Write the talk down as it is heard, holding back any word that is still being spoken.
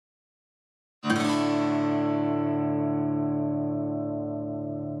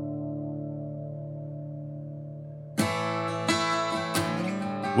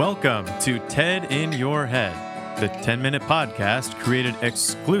Welcome to TED in Your Head, the 10-minute podcast created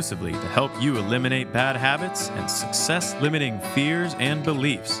exclusively to help you eliminate bad habits and success-limiting fears and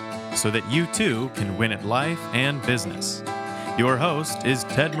beliefs so that you too can win at life and business. Your host is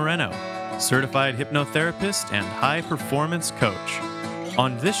Ted Moreno, certified hypnotherapist and high-performance coach.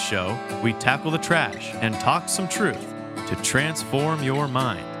 On this show, we tackle the trash and talk some truth to transform your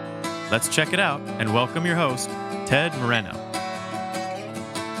mind. Let's check it out and welcome your host, Ted Moreno.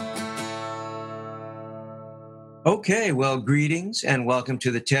 Okay, well, greetings and welcome to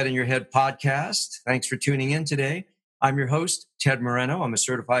the TED in Your Head podcast. Thanks for tuning in today. I'm your host, Ted Moreno. I'm a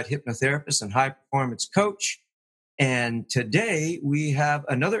certified hypnotherapist and high-performance coach. And today we have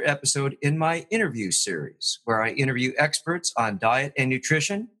another episode in my interview series where I interview experts on diet and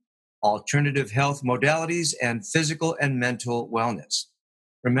nutrition, alternative health modalities, and physical and mental wellness.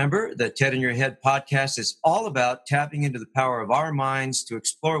 Remember, the TED in Your Head podcast is all about tapping into the power of our minds to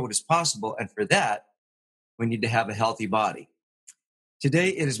explore what is possible. And for that, we need to have a healthy body. Today,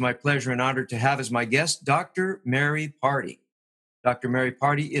 it is my pleasure and honor to have as my guest, Dr. Mary Pardee. Dr. Mary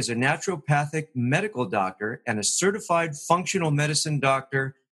Pardee is a naturopathic medical doctor and a certified functional medicine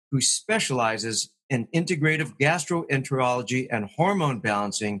doctor who specializes in integrative gastroenterology and hormone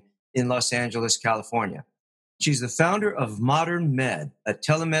balancing in Los Angeles, California. She's the founder of Modern Med, a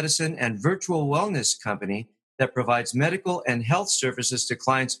telemedicine and virtual wellness company that provides medical and health services to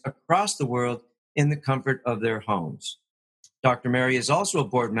clients across the world in the comfort of their homes. Dr. Mary is also a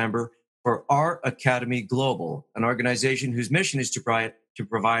board member for Our Academy Global, an organization whose mission is to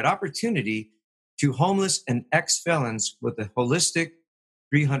provide opportunity to homeless and ex-felons with a holistic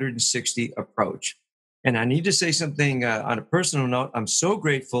 360 approach. And I need to say something on a personal note. I'm so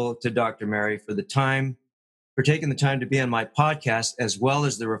grateful to Dr. Mary for taking the time to be on my podcast, as well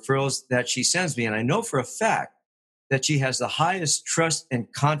as the referrals that she sends me. And I know for a fact that she has the highest trust and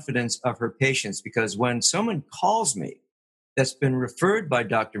confidence of her patients, because when someone calls me that's been referred by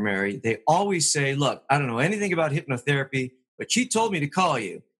Dr. Mary, they always say, look, I don't know anything about hypnotherapy, but she told me to call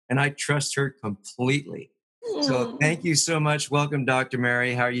you, and I trust her completely. So thank you so much. Welcome, Dr.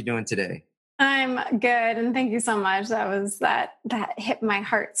 Mary. How are you doing today? I'm good, and thank you so much. That hit my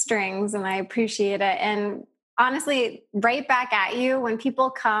heartstrings, and I appreciate it. And honestly, right back at you, when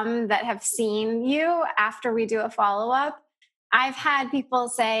people come that have seen you after we do a follow-up, I've had people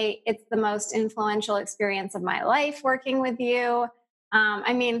say it's the most influential experience of my life working with you.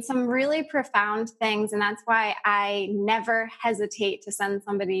 Some really profound things, and that's why I never hesitate to send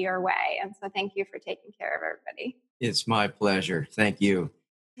somebody your way. And so thank you for taking care of everybody. It's my pleasure. Thank you.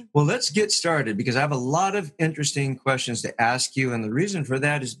 Well, let's get started, because I have a lot of interesting questions to ask you. And the reason for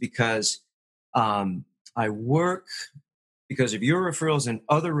that is because I work because of your referrals and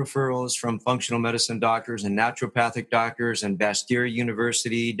other referrals from functional medicine doctors and naturopathic doctors and Bastyr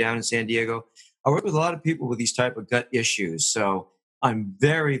University down in San Diego. I work with a lot of people with these type of gut issues. So I'm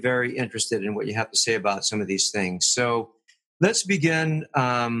very, very interested in what you have to say about some of these things. So let's begin.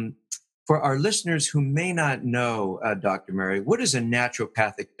 For our listeners who may not know, Dr. Mary, what is a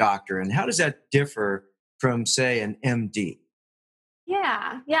naturopathic doctor, and how does that differ from, say, an MD?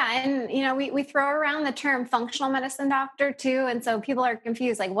 Yeah. And, we throw around the term functional medicine doctor too. And so people are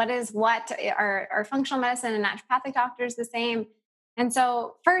confused, like what is what? Are functional medicine and naturopathic doctors the same? And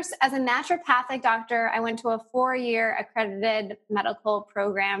so first, as a naturopathic doctor, I went to a 4-year accredited medical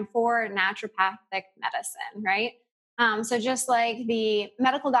program for naturopathic medicine, right? So just like the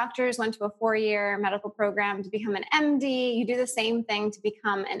medical doctors went to a 4-year medical program to become an MD, you do the same thing to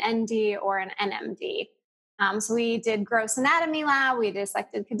become an ND or an NMD. So we did gross anatomy lab, we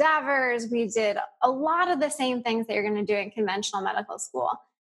dissected cadavers, we did a lot of the same things that you're going to do in conventional medical school.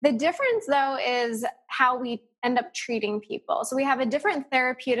 The difference, though, is how we end up treating people. So we have a different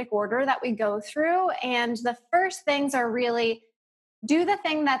therapeutic order that we go through. And the first things are really do the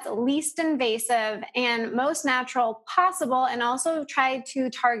thing that's least invasive and most natural possible, and also try to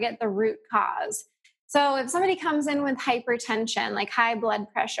target the root cause. So if somebody comes in with hypertension, like high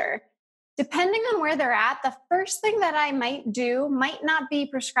blood pressure, depending on where they're at, the first thing that I might do might not be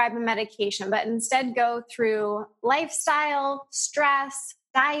prescribe a medication, but instead go through lifestyle, stress,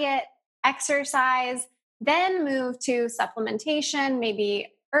 diet, exercise, then move to supplementation,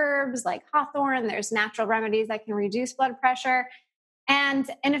 maybe herbs like hawthorn. There's natural remedies that can reduce blood pressure. And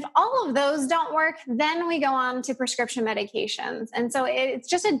if all of those don't work, then we go on to prescription medications. And so it's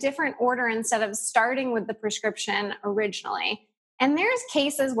just a different order instead of starting with the prescription originally. And there's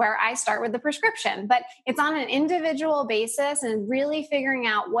cases where I start with the prescription, but it's on an individual basis and really figuring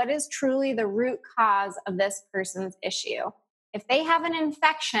out what is truly the root cause of this person's issue. If they have an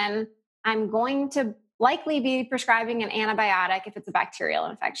infection, I'm going to likely be prescribing an antibiotic if it's a bacterial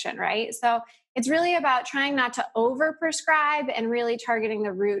infection, right? So it's really about trying not to overprescribe and really targeting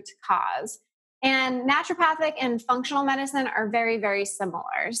the root cause. And naturopathic and functional medicine are very, very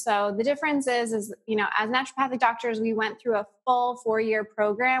similar. So the difference is, as naturopathic doctors, we went through a full 4-year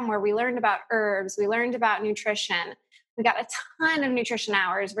program where we learned about herbs, we learned about nutrition. We got a ton of nutrition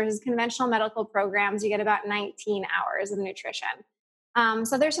hours versus conventional medical programs. You get about 19 hours of nutrition.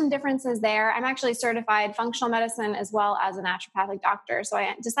 So there's some differences there. I'm actually certified functional medicine as well as a naturopathic doctor. So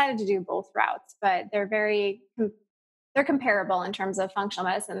I decided to do both routes, but they're comparable in terms of functional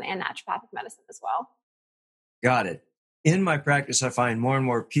medicine and naturopathic medicine as well. Got it. In my practice, I find more and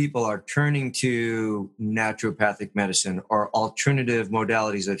more people are turning to naturopathic medicine or alternative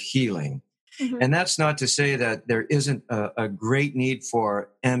modalities of healing. Mm-hmm. And that's not to say that there isn't a great need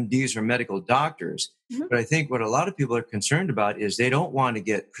for MDs or medical doctors. Mm-hmm. But I think what a lot of people are concerned about is they don't want to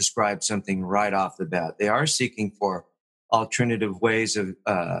get prescribed something right off the bat. They are seeking for alternative ways of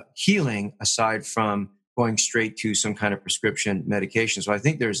healing aside from going straight to some kind of prescription medication. So I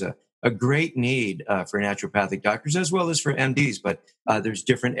think there's a great need for naturopathic doctors as well as for MDs, but there's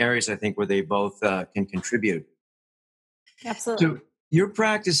different areas, I think, where they both can contribute. Absolutely. So your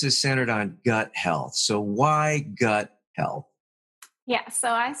practice is centered on gut health. So why gut health? Yeah, so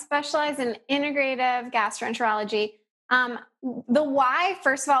I specialize in integrative gastroenterology. The why,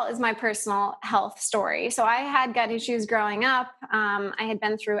 first of all, is my personal health story. So I had gut issues growing up. I had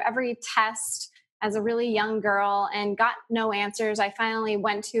been through every test as a really young girl and got no answers. I finally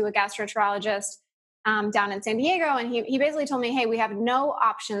went to a gastroenterologist down in San Diego, and he basically told me, hey, we have no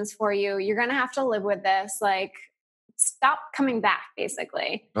options for you. You're going to have to live with this. Like, stop coming back,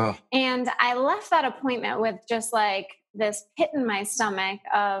 basically. Oh. And I left that appointment with just like this pit in my stomach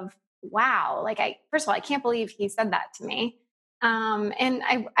of, wow, like first of all, I can't believe he said that to me. And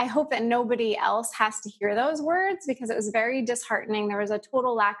I hope that nobody else has to hear those words because it was very disheartening. There was a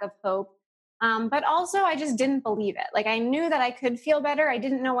total lack of hope. But also I just didn't believe it. Like I knew that I could feel better. I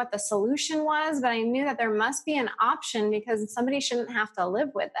didn't know what the solution was, but I knew that there must be an option because somebody shouldn't have to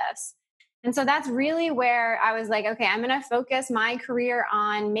live with this. And so that's really where I was like, okay, I'm going to focus my career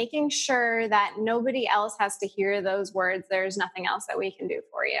on making sure that nobody else has to hear those words. There's nothing else that we can do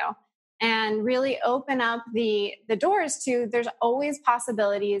for you. And really open up the doors to there's always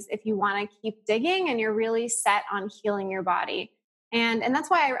possibilities if you want to keep digging and you're really set on healing your body. And that's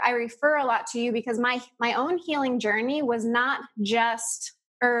why I refer a lot to you because my own healing journey was not just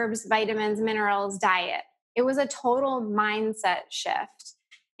herbs, vitamins, minerals, diet. It was a total mindset shift.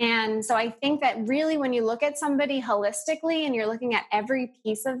 And so I think that really when you look at somebody holistically and you're looking at every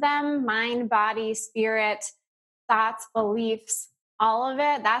piece of them, mind, body, spirit, thoughts, beliefs, all of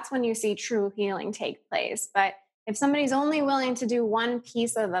it, that's when you see true healing take place. But if somebody's only willing to do one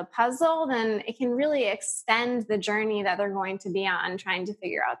piece of the puzzle, then it can really extend the journey that they're going to be on trying to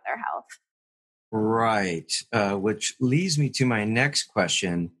figure out their health. Right. Which leads me to my next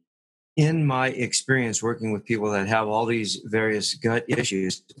question. In my experience working with people that have all these various gut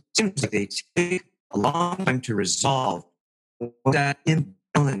issues, it seems like they take a long time to resolve. When that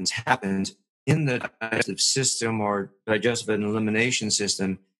imbalance happens in the digestive system or digestive and elimination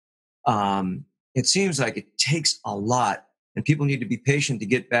system, it seems like it takes a lot and people need to be patient to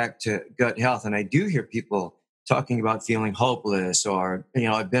get back to gut health. And I do hear people talking about feeling hopeless or,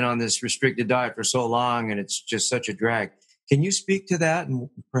 I've been on this restricted diet for so long and it's just such a drag. Can you speak to that and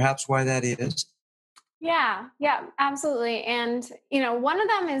perhaps why that is? Yeah, absolutely. And, one of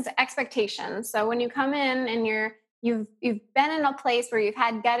them is expectations. So when you come in and you've been in a place where you've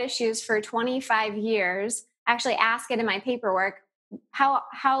had gut issues for 25 years, actually ask it in my paperwork,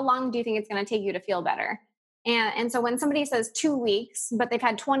 how long do you think it's going to take you to feel better? And so when somebody says 2 weeks, but they've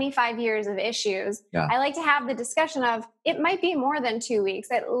had 25 years of issues, I like to have the discussion of it might be more than 2 weeks.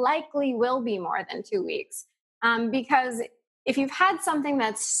 It likely will be more than 2 weeks. Because if you've had something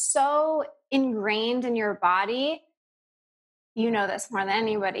that's so ingrained in your body, you know this more than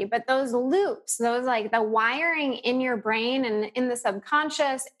anybody, but those loops, those like the wiring in your brain and in the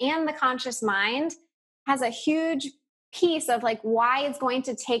subconscious and the conscious mind has a huge piece of like why it's going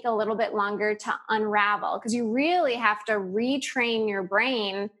to take a little bit longer to unravel because you really have to retrain your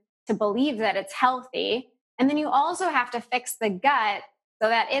brain to believe that it's healthy. And then you also have to fix the gut so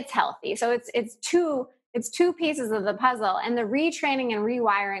that it's healthy. So it's two pieces of the puzzle, and the retraining and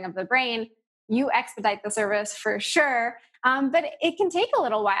rewiring of the brain, you expedite the service for sure. But it can take a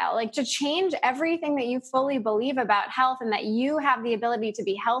little while, like to change everything that you fully believe about health and that you have the ability to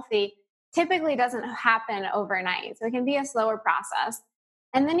be healthy typically doesn't happen overnight. So it can be a slower process.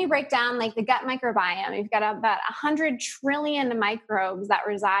 And then you break down like the gut microbiome. You've got about 100 trillion microbes that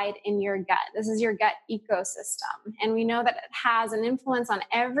reside in your gut. This is your gut ecosystem. And we know that it has an influence on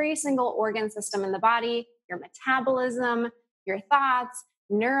every single organ system in the body, your metabolism, your thoughts,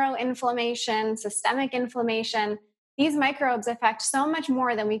 neuroinflammation, systemic inflammation. These microbes affect so much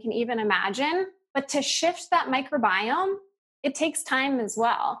more than we can even imagine. But to shift that microbiome, it takes time as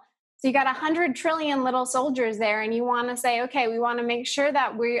well. So you got 100 trillion little soldiers there, and you want to say, okay, we want to make sure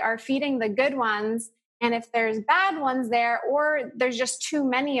that we are feeding the good ones. And if there's bad ones there, or there's just too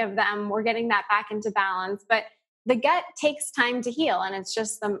many of them, we're getting that back into balance. But the gut takes time to heal. And it's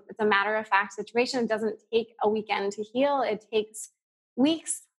just it's a matter of fact situation. It doesn't take a weekend to heal. It takes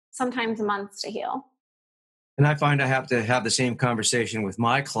weeks, sometimes months to heal. And I find I have to have the same conversation with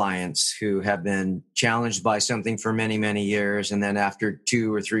my clients who have been challenged by something for many, many years. And then after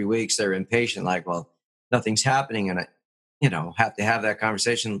 2 or 3 weeks, they're impatient, like, well, nothing's happening. And I, have to have that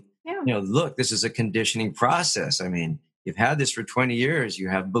conversation. Yeah. Look, this is a conditioning process. I mean, you've had this for 20 years. You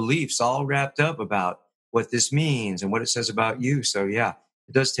have beliefs all wrapped up about what this means and what it says about you. So yeah,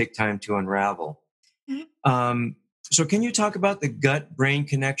 it does take time to unravel. Mm-hmm. So can you talk about the gut-brain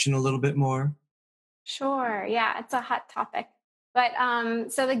connection a little bit more? Sure. Yeah, it's a hot topic. But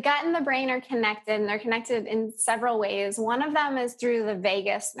so the gut and the brain are connected, and they're connected in several ways. One of them is through the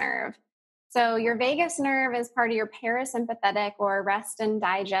vagus nerve. So your vagus nerve is part of your parasympathetic or rest and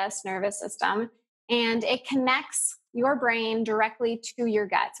digest nervous system, and it connects your brain directly to your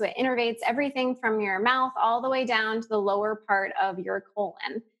gut. So it innervates everything from your mouth all the way down to the lower part of your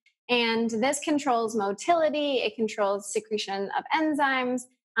colon. And this controls motility. It controls secretion of enzymes.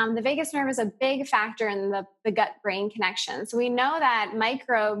 The vagus nerve is a big factor in the gut-brain connection. So we know that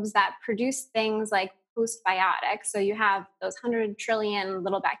microbes that produce things like postbiotics, so you have those 100 trillion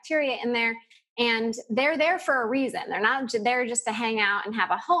little bacteria in there, and they're there for a reason. They're not there just to hang out and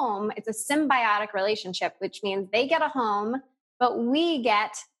have a home. It's a symbiotic relationship, which means they get a home, but we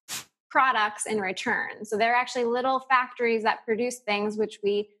get products in return. So they're actually little factories that produce things which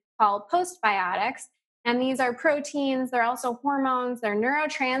we call postbiotics. And these are proteins, they're also hormones, they're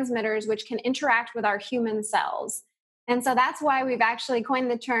neurotransmitters, which can interact with our human cells. And so that's why we've actually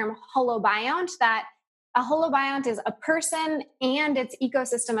coined the term holobiont, that a holobiont is a person and its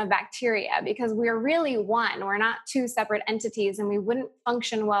ecosystem of bacteria, because we're really one. We're not two separate entities, and we wouldn't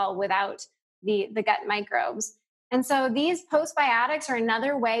function well without the gut microbes. And so these postbiotics are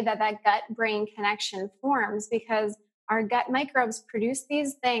another way that gut-brain connection forms, because our gut microbes produce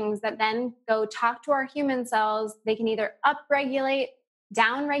these things that then go talk to our human cells. They can either upregulate,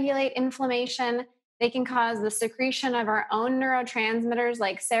 downregulate inflammation. They can cause the secretion of our own neurotransmitters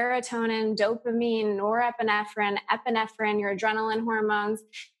like serotonin, dopamine, norepinephrine, epinephrine, your adrenaline hormones.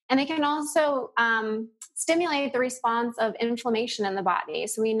 And they can also stimulate the response of inflammation in the body.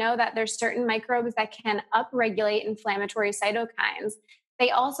 So we know that there's certain microbes that can upregulate inflammatory cytokines. They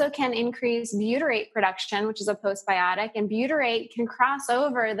also can increase butyrate production, which is a postbiotic, and butyrate can cross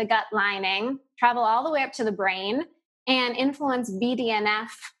over the gut lining, travel all the way up to the brain, and influence BDNF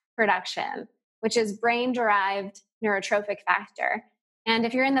production, which is brain-derived neurotrophic factor. And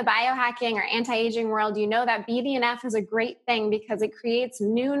if you're in the biohacking or anti-aging world, you know that BDNF is a great thing because it creates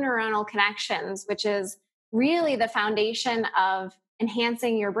new neuronal connections, which is really the foundation of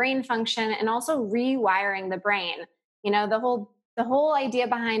enhancing your brain function and also rewiring the brain. The whole idea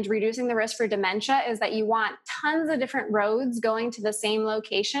behind reducing the risk for dementia is that you want tons of different roads going to the same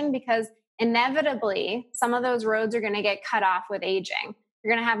location, because inevitably some of those roads are going to get cut off with aging.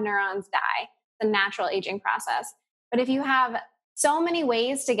 You're going to have neurons die. It's a natural aging process. But if you have so many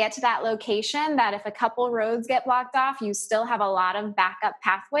ways to get to that location that if a couple roads get blocked off, you still have a lot of backup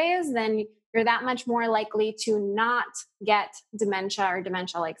pathways, then you're that much more likely to not get dementia or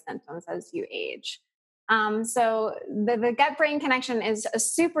dementia-like symptoms as you age. So the gut-brain connection is a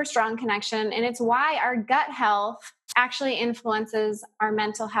super strong connection, and it's why our gut health actually influences our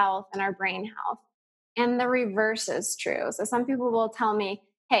mental health and our brain health. And the reverse is true. So some people will tell me,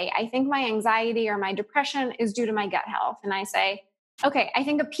 hey, I think my anxiety or my depression is due to my gut health. And I say, okay, I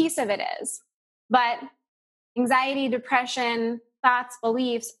think a piece of it is, but anxiety, depression, thoughts,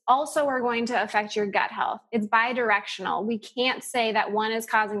 beliefs also are going to affect your gut health. It's bidirectional. We can't say that one is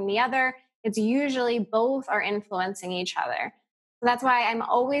causing the other. It's usually both are influencing each other. So that's why I'm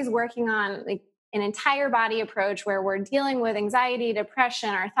always working on like an entire body approach where we're dealing with anxiety, depression,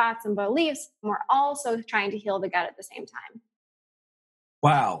 our thoughts and beliefs, and we're also trying to heal the gut at the same time.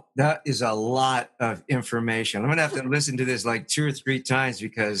 Wow, that is a lot of information. I'm going to have to listen to this like 2 or 3 times,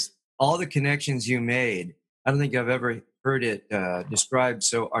 because all the connections you made, I don't think I've ever heard it described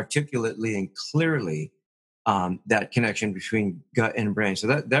so articulately and clearly. that connection between gut and brain. So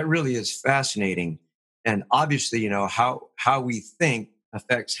that really is fascinating. And obviously, how we think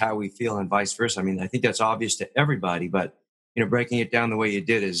affects how we feel and vice versa. I mean, I think that's obvious to everybody, but, breaking it down the way you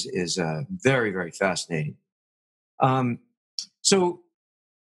did is very, very fascinating. So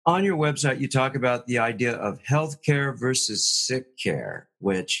on your website, you talk about the idea of healthcare versus sick care,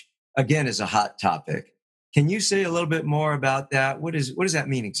 which again is a hot topic. Can you say a little bit more about that? What does that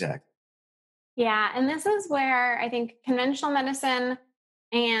mean exactly? Yeah, and this is where I think conventional medicine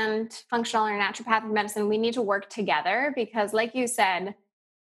and functional or naturopathic medicine, we need to work together because, like you said,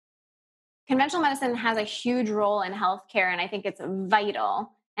 conventional medicine has a huge role in healthcare, and I think it's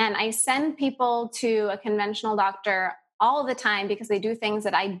vital. And I send people to a conventional doctor all the time because they do things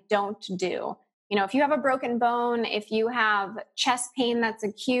that I don't do. If you have a broken bone, if you have chest pain that's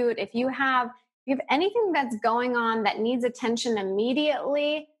acute, if you have anything that's going on that needs attention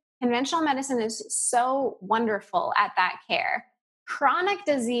immediately, conventional medicine is so wonderful at that care. Chronic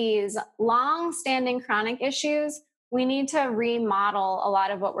disease, long-standing chronic issues, we need to remodel a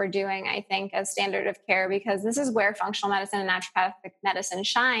lot of what we're doing, I think, as standard of care, because this is where functional medicine and naturopathic medicine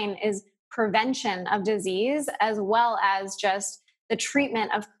shine, is prevention of disease as well as just the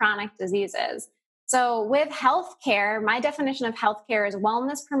treatment of chronic diseases. So with healthcare, my definition of healthcare is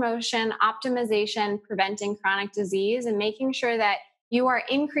wellness promotion, optimization, preventing chronic disease, and making sure that you are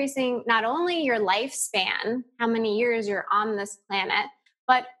increasing not only your lifespan, how many years you're on this planet,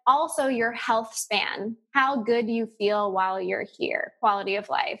 but also your health span, how good you feel while you're here, quality of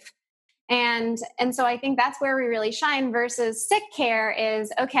life. And so I think that's where we really shine versus sick care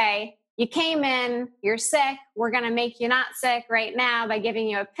is, okay, you came in, you're sick, we're going to make you not sick right now by giving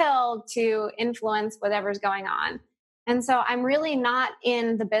you a pill to influence whatever's going on. And so I'm really not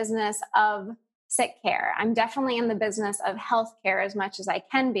in the business of sick care. I'm definitely in the business of healthcare as much as I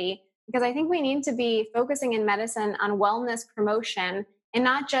can be, because I think we need to be focusing in medicine on wellness promotion and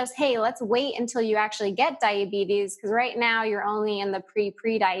not just, hey, let's wait until you actually get diabetes, because right now you're only in the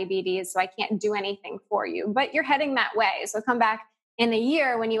pre-diabetes, so I can't do anything for you. But you're heading that way. So come back in a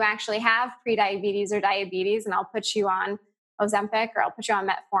year when you actually have pre-diabetes or diabetes, and I'll put you on Ozempic or I'll put you on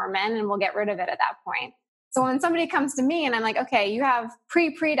metformin, and we'll get rid of it at that point. So when somebody comes to me and I'm like, okay, you have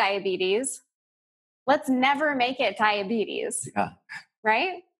pre-diabetes, let's never make it diabetes. Yeah.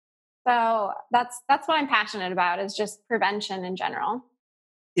 Right? So that's what I'm passionate about, is just prevention in general.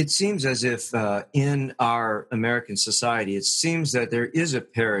 It seems as if in our American society, it seems that there is a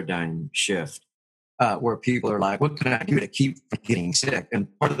paradigm shift where people are like, what can I do to keep from getting sick? And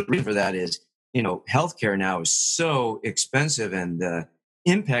part of the reason for that is, healthcare now is so expensive, and the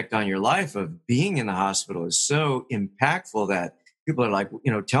impact on your life of being in the hospital is so impactful that people are like,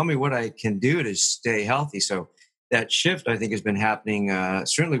 tell me what I can do to stay healthy. So that shift, I think, has been happening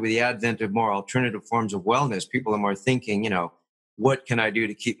certainly with the advent of more alternative forms of wellness. People are more thinking, what can I do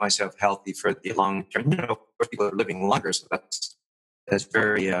to keep myself healthy for the long term? People are living longer, so that's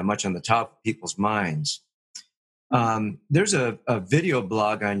very much on the top of people's minds. There's a video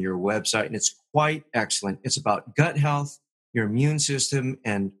blog on your website, and it's quite excellent. It's about gut health, your immune system,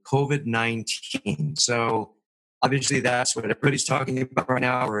 and COVID-19. So obviously that's what everybody's talking about right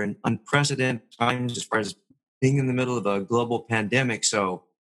now. We're in unprecedented times as far as being in the middle of a global pandemic. So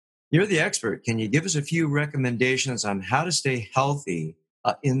you're the expert. Can you give us a few recommendations on how to stay healthy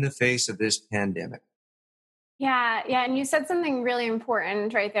in the face of this pandemic? Yeah. And you said something really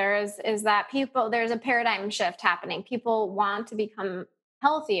important right there is that there's a paradigm shift happening. People want to become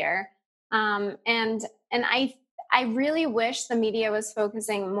healthier. And I really wish the media was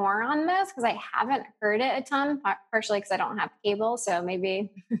focusing more on this, because I haven't heard it a ton, partially because I don't have cable. So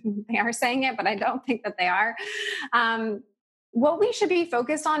maybe they are saying it, but I don't think that they are. What we should be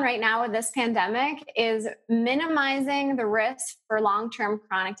focused on right now with this pandemic is minimizing the risk for long-term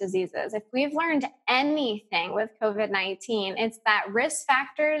chronic diseases. If we've learned anything with COVID-19, it's that risk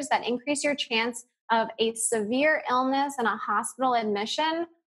factors that increase your chance of a severe illness and a hospital admission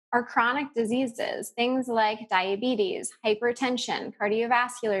are chronic diseases, things like diabetes, hypertension,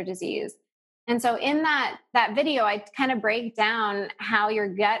 cardiovascular disease. And so in that video, I kind of break down how your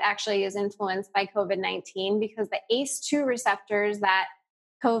gut actually is influenced by COVID-19, because the ACE2 receptors that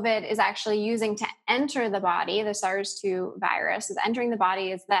COVID is actually using to enter the body, the SARS-2 virus is entering the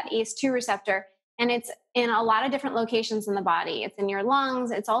body, is that ACE2 receptor. And it's in a lot of different locations in the body. It's in your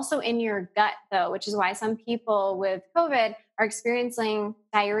lungs. It's also in your gut, though, which is why some people with COVID are experiencing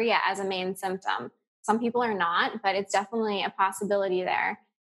diarrhea as a main symptom. Some people are not, but it's definitely a possibility there.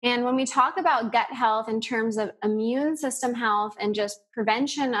 And when we talk about gut health in terms of immune system health and just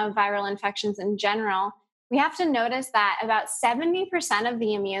prevention of viral infections in general, we have to notice that about 70% of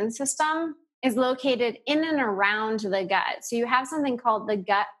the immune system is located in and around the gut. So you have something called the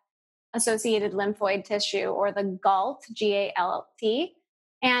gut associated lymphoid tissue, or the GALT, GALT.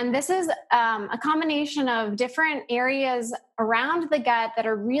 And this is a combination of different areas around the gut that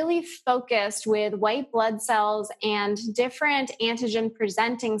are really focused with white blood cells and different antigen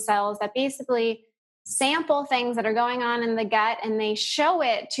presenting cells that basically sample things that are going on in the gut, and they show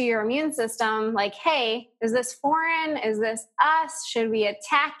it to your immune system like, hey, is this foreign? Is this us? Should we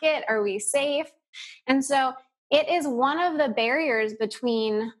attack it? Are we safe? And so it is one of the barriers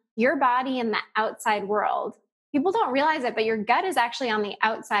between your body and the outside world. People don't realize it, but your gut is actually on the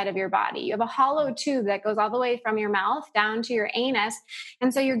outside of your body. You have a hollow tube that goes all the way from your mouth down to your anus.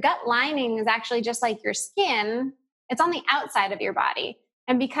 And so your gut lining is actually just like your skin. It's on the outside of your body.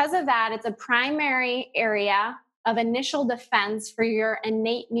 And because of that, it's a primary area of initial defense for your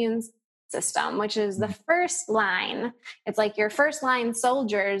innate immune system, which is the first line. It's like your first line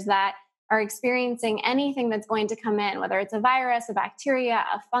soldiers that are experiencing anything that's going to come in, whether it's a virus, a bacteria,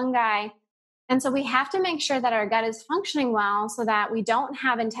 a fungi. And so we have to make sure that our gut is functioning well so that we don't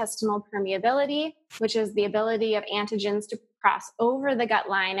have intestinal permeability, which is the ability of antigens to cross over the gut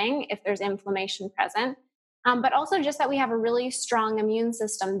lining if there's inflammation present. But also just that we have a really strong immune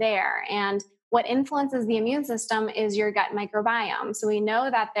system there. And what influences the immune system is your gut microbiome. So we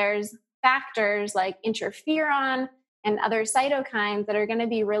know that there's factors like interferon and other cytokines that are going to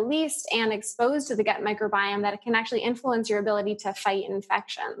be released and exposed to the gut microbiome that can actually influence your ability to fight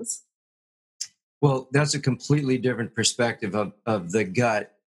infections. Well, that's a completely different perspective of the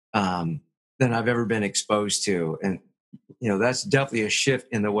gut than I've ever been exposed to. And, that's definitely a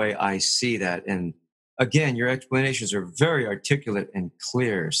shift in the way I see that. And again, your explanations are very articulate and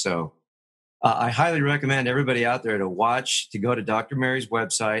clear. So I highly recommend everybody out there to go to Dr. Mary's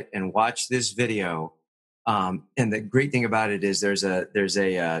website and watch this video. And the great thing about it is there's a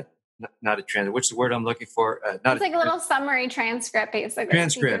not a transcript. What's the word I'm looking for? It's like a little summary transcript, basically.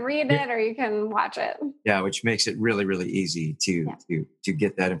 Transcript. You can read it or you can watch it. Yeah, which makes it really, really easy to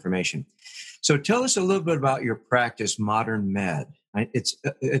get that information. So tell us a little bit about your practice, Modern Med. It's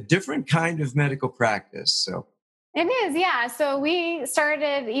a different kind of medical practice. So it is, yeah. So we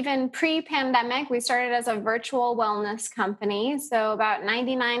started even pre-pandemic. We started as a virtual wellness company. So about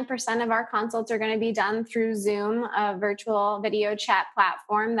 99% of our consults are going to be done through Zoom, a virtual video chat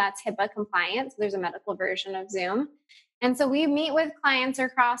platform that's HIPAA compliant. So there's a medical version of Zoom. And so we meet with clients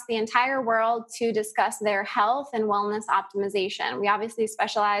across the entire world to discuss their health and wellness optimization. We obviously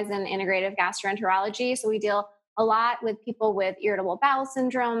specialize in integrative gastroenterology. So we deal a lot with people with irritable bowel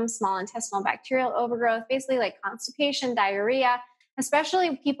syndrome, small intestinal bacterial overgrowth, basically like constipation, diarrhea,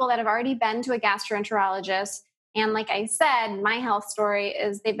 especially people that have already been to a gastroenterologist. And like I said, my health story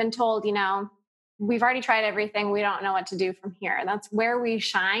is they've been told, we've already tried everything. We don't know what to do from here. That's where we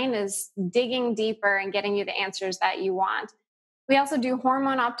shine, is digging deeper and getting you the answers that you want. We also do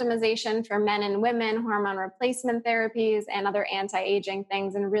hormone optimization for men and women, hormone replacement therapies, and other anti-aging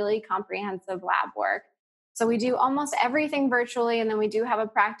things, and really comprehensive lab work. So we do almost everything virtually. And then we do have a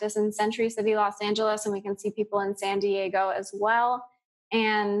practice in Century City, Los Angeles, and we can see people in San Diego as well.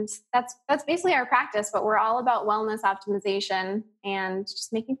 And that's basically our practice, but we're all about wellness optimization and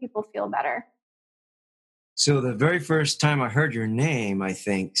just making people feel better. So the very first time I heard your name, I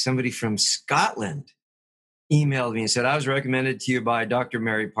think somebody from Scotland emailed me and said, I was recommended to you by Dr.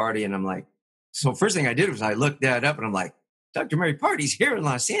 Mary Party. And I'm like, so first thing I did was I looked that up and I'm like, Dr. Mary Party's here in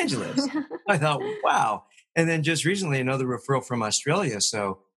Los Angeles. I thought, wow. And then just recently, another referral from Australia.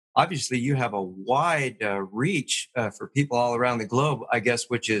 So obviously you have a wide reach for people all around the globe, I guess,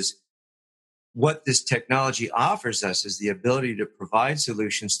 which is what this technology offers us, is the ability to provide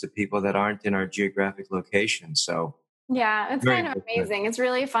solutions to people that aren't in our geographic location. So yeah, it's kind of amazing. It's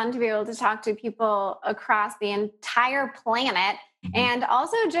really fun to be able to talk to people across the entire planet and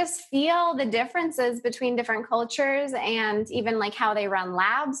also just feel the differences between different cultures and even like how they run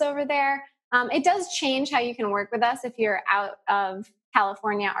labs over there. It does change how you can work with us if you're out of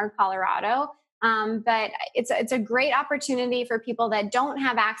California or Colorado. But it's a great opportunity for people that don't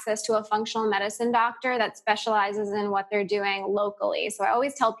have access to a functional medicine doctor that specializes in what they're doing locally. So I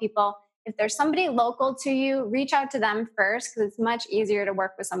always tell people, if there's somebody local to you, reach out to them first, because it's much easier to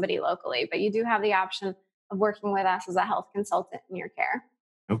work with somebody locally. But you do have the option of working with us as a health consultant in your care.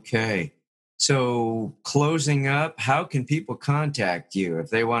 Okay. So closing up, how can people contact you if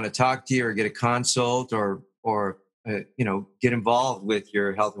they want to talk to you or get a consult or get involved with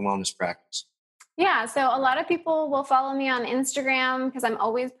your health and wellness practice? Yeah, so a lot of people will follow me on Instagram because I'm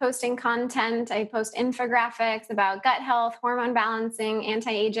always posting content. I post infographics about gut health, hormone balancing,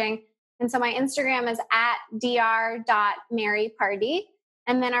 anti-aging. And so my Instagram is @dr.maryparty.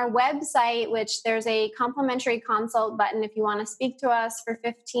 And then our website, which there's a complimentary consult button. If you want to speak to us for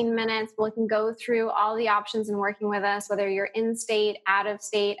 15 minutes, we can go through all the options in working with us, whether you're in state, out of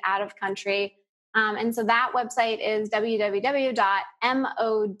country. And so that website is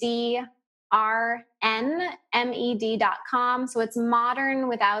www.modrnmed.com. So it's modern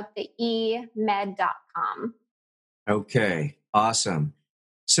without the E, med.com. Okay, awesome.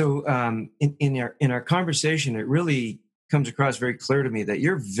 So in our conversation, it really comes across very clear to me that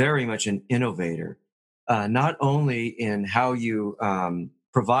you're very much an innovator, not only in how you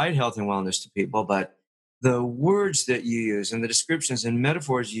provide health and wellness to people, but the words that you use and the descriptions and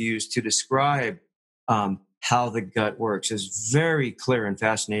metaphors you use to describe how the gut works is very clear and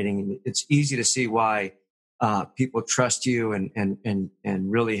fascinating. It's easy to see why people trust you and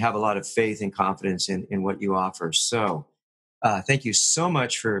really have a lot of faith and confidence in what you offer. So thank you so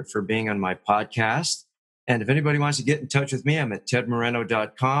much for being on my podcast. And if anybody wants to get in touch with me, I'm at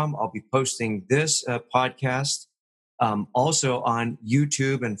tedmoreno.com. I'll be posting this podcast also on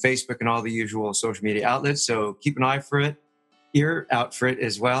YouTube and Facebook and all the usual social media outlets. So keep an eye for it, ear out for it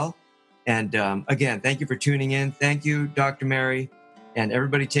as well. And again, thank you for tuning in. Thank you, Dr. Mary. And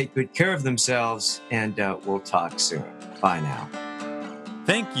everybody take good care of themselves, and we'll talk soon. Bye now.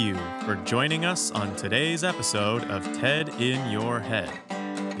 Thank you for joining us on today's episode of TED in Your Head.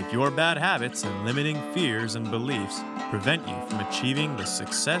 If your bad habits and limiting fears and beliefs prevent you from achieving the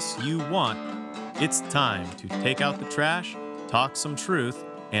success you want, it's time to take out the trash, talk some truth,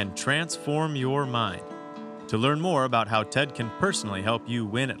 and transform your mind. To learn more about how TED can personally help you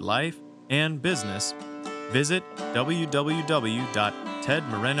win at life and business, visit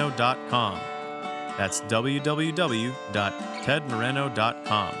www.tedmoreno.com. That's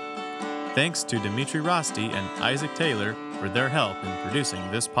www.tedmoreno.com. Thanks to Dimitri Rosti and Isaac Taylor for their help in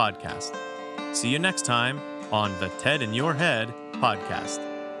producing this podcast. See you next time on the TED in Your Head podcast.